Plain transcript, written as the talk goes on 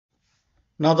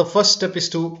Now the first step is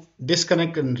to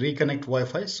disconnect and reconnect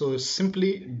Wi-Fi. So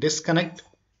simply disconnect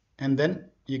and then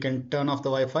you can turn off the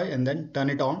Wi-Fi and then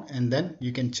turn it on and then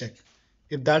you can check.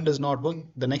 If that does not work,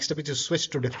 the next step is to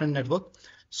switch to different network.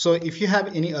 So if you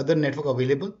have any other network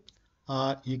available,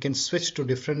 you can switch to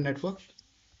different network.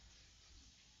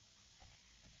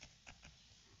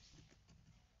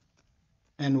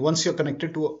 And once you're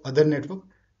connected to other network,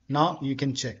 now you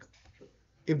can check.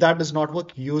 If that does not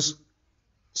work, use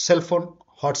cell phone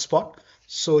hotspot.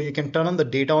 So you can turn on the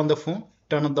data on the phone,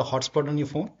 turn on the hotspot on your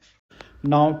phone.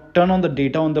 Now turn on the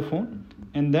data on the phone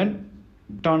and then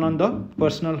turn on the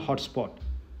personal hotspot.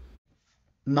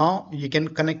 Now you can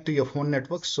connect to your phone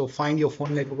network. So find your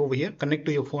phone network over here, connect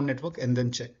to your phone network and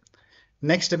then check.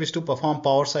 Next step is to perform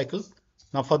power cycle.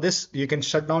 Now for this, you can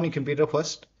shut down your computer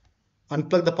first,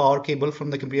 unplug the power cable from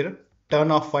the computer,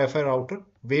 turn off Wi-Fi router,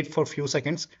 wait for a few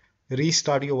seconds,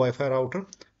 restart your Wi-Fi router,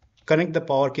 connect the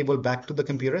power cable back to the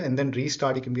computer and then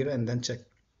restart your computer and then check.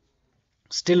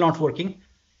 Still not working,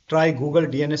 try Google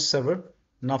DNS server.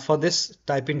 Now for this,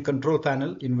 type in control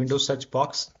panel in Windows search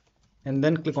box and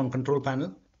then click on control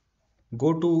panel.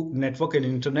 Go to network and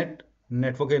internet,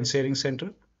 network and sharing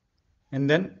center, and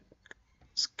then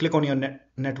click on your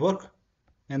network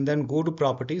and then go to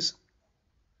properties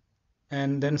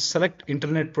and then select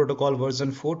Internet Protocol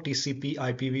version 4 TCP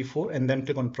IPv4 and then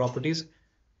click on properties.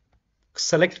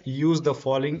 Select use the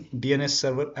following DNS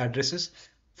server addresses.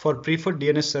 For preferred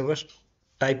DNS servers,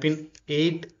 type in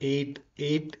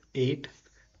 8888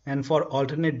 and for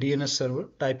alternate DNS server,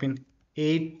 type in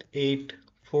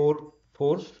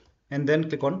 8844 and then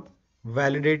click on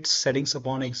validate settings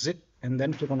upon exit and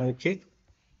then click on OK.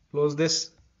 Close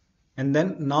this and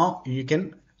then now you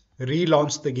can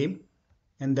relaunch the game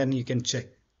and then you can check.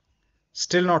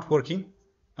 Still not working.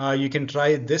 You can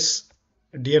try this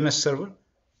DNS server.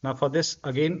 Now for this,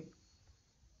 again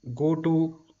go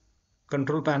to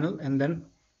control panel and then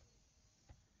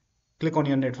click on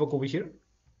your network over here.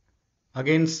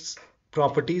 Again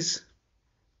properties,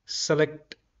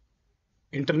 select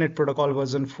Internet Protocol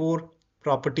version 4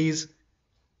 properties,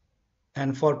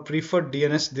 and for preferred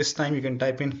DNS this time you can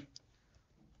type in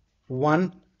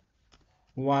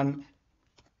 111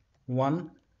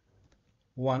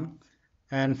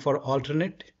 and for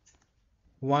alternate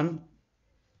 1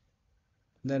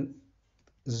 then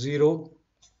 0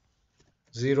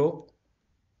 0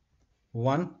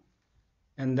 1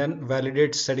 and then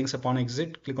validate settings upon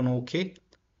exit. Click on OK.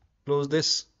 Close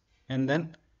this and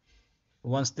then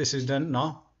once this is done,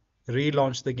 now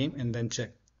relaunch the game and then check.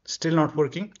 Still not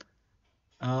working.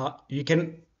 You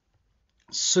can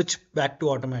switch back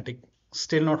to automatic.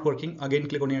 Still not working. Again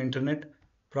click on your internet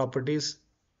properties,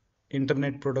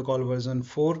 Internet Protocol version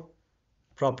 4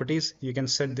 properties. You can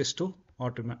set this to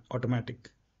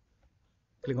automatic.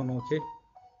 Click on OK.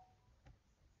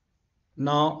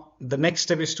 Now the next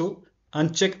step is to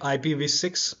uncheck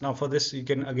IPv6. Now for this you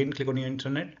can again click on your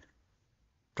internet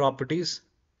properties,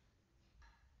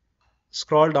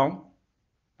 scroll down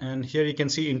and here you can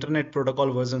see Internet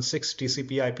Protocol version 6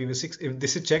 TCP IPv6. If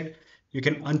this is checked, you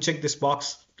can uncheck this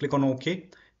box, click on OK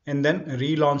and then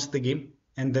relaunch the game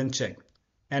and then check.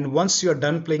 And once you're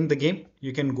done playing the game,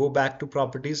 you can go back to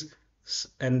properties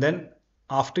and then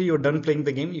after you're done playing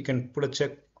the game, you can put a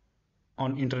check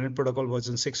on Internet Protocol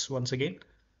version 6 once again.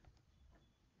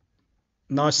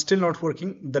 Now it's still not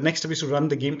working. The next step is to run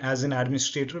the game as an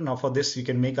administrator. Now for this, you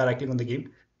can make a right click on the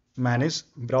game, manage,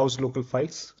 browse local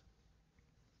files.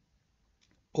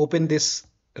 Open this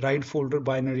right folder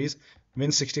binaries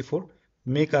Win64,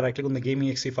 make a right click on the game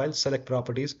exe file, select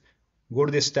properties, go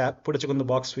to this tab, put a check on the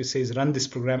box which says run this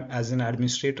program as an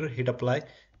administrator, hit apply,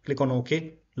 click on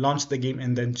OK, launch the game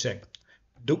and then check.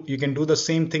 You can do the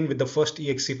same thing with the first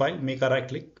exe file, make a right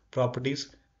click,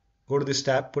 properties, go to this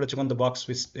tab, put a check on the box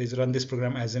which is run this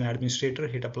program as an administrator,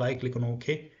 hit apply, click on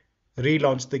OK,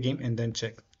 relaunch the game and then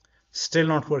check. Still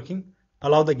not working.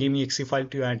 Allow the game exe file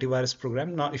to your antivirus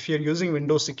program. Now if you're using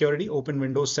Windows security, open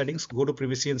Windows settings, go to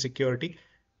privacy and security,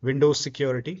 Windows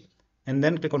security and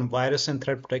then click on virus and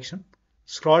threat protection.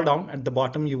 Scroll down at the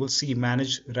bottom, you will see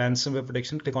manage ransomware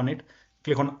protection, click on it,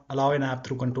 click on allow an app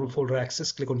through control folder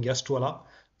access, click on yes to allow,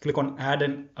 click on add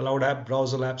an allowed app,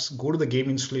 browser apps, go to the game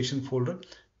installation folder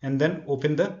and then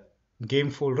open the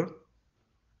game folder,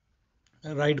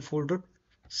 right folder,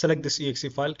 select this exe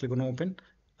file, click on open,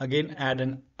 again add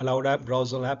an allowed app,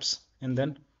 browser apps and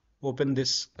then open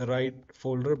this right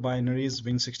folder binaries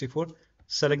Win64,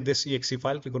 select this exe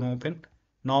file, click on open.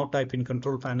 Now type in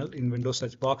control panel in Windows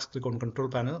search box, click on control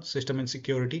panel, system and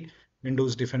security,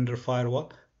 Windows Defender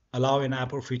Firewall, allow an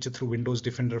app or feature through Windows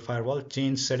Defender Firewall,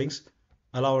 change settings,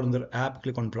 allow another app,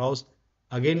 click on browse,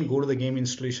 again go to the game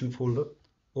installation folder,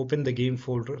 open the game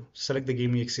folder, select the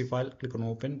game exe file, click on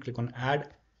open, click on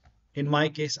add. In my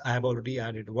case, I have already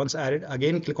added. Once added,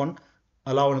 again click on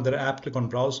allow another app, click on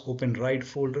browse, open right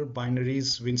folder,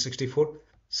 binaries, win64,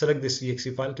 select this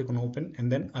exe file, click on open,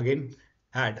 and then again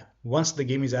add. Once the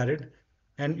game is added,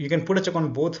 and you can put a check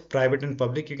on both private and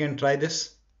public. You can try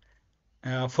this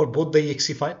for both the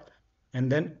exe file,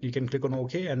 and then you can click on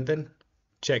OK and then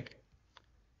check.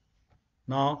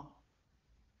 Now,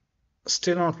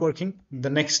 still not working. The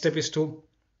next step is to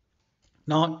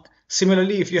now,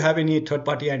 similarly, if you have any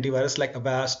third-party antivirus like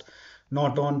Avast,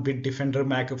 Norton, Bitdefender,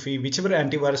 McAfee, whichever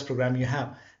antivirus program you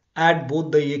have, add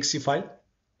both the exe file,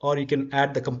 or you can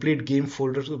add the complete game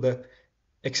folder to the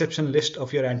exception list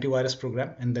of your antivirus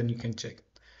program, and then you can check.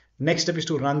 Next step is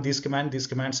to run these commands. These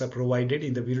commands are provided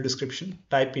in the video description.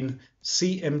 Type in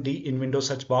cmd in Windows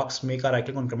search box, make a right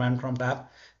click on command prompt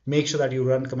app. Make sure that you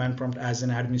run command prompt as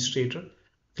an administrator.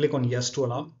 Click on yes to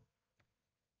allow,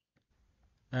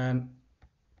 and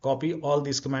copy all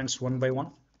these commands one by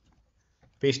one,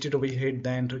 paste it over here, hit the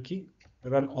enter key,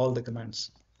 run all the commands.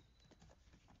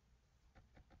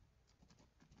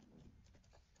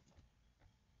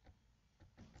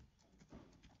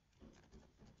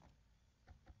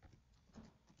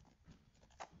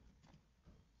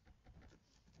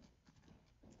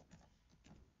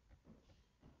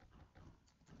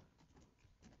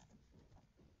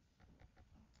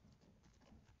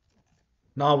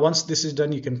 Now once this is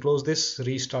done, you can close this,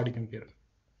 restart your computer.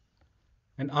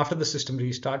 And after the system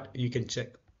restart, you can check.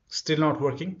 Still not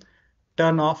working,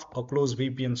 turn off or close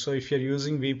VPN. So if you're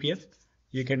using VPN,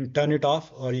 you can turn it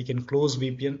off or you can close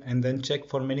VPN and then check.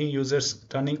 For many users,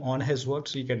 turning on has worked,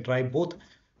 so you can try both.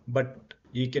 But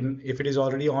you can, if it is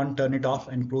already on, turn it off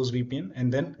and close VPN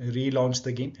and then relaunch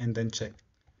the game and then check.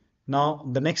 Now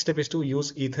the next step is to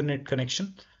use Ethernet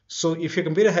connection. So if your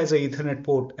computer has a Ethernet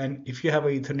port and if you have a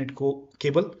Ethernet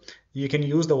cable, you can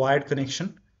use the wired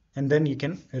connection and then you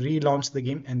can relaunch the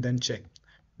game and then check.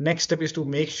 Next step is to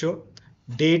make sure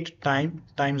date, time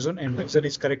zone and website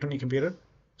is correct on your computer.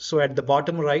 So at the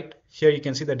bottom right here you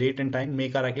can see the date and time.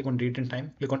 Make a right click on date and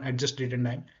time, click on adjust date and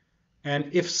time, and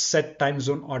if set time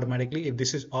zone automatically, if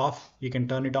this is off, you can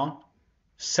turn it on.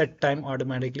 Set time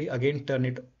automatically, again turn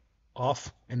it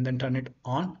off and then turn it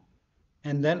on,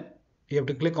 and then you have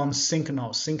to click on sync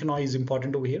now. Sync now is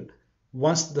important over here.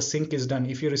 Once the sync is done,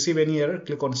 if you receive any error,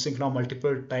 click on sync now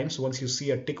multiple times. Once you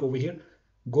see a tick over here,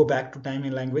 go back to time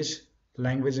and language,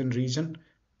 language and region,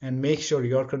 and make sure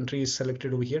your country is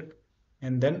selected over here,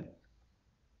 and then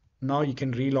now you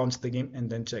can relaunch the game and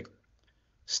then check.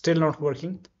 Still not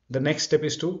working. The next step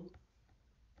is to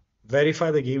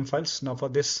verify the game files. Now for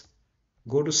this,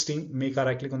 go to Steam, make a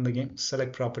right click on the game,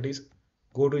 select properties,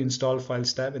 go to install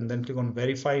files tab and then click on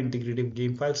verify integrative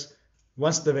game files.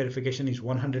 Once the verification is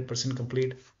 100%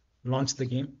 complete, launch the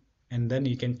game and then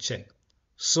you can check.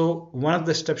 So one of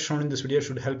the steps shown in this video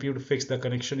should help you to fix the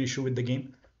connection issue with the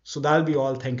game. So that'll be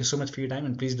all. Thank you so much for your time,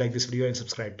 and please like this video and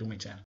subscribe to my channel.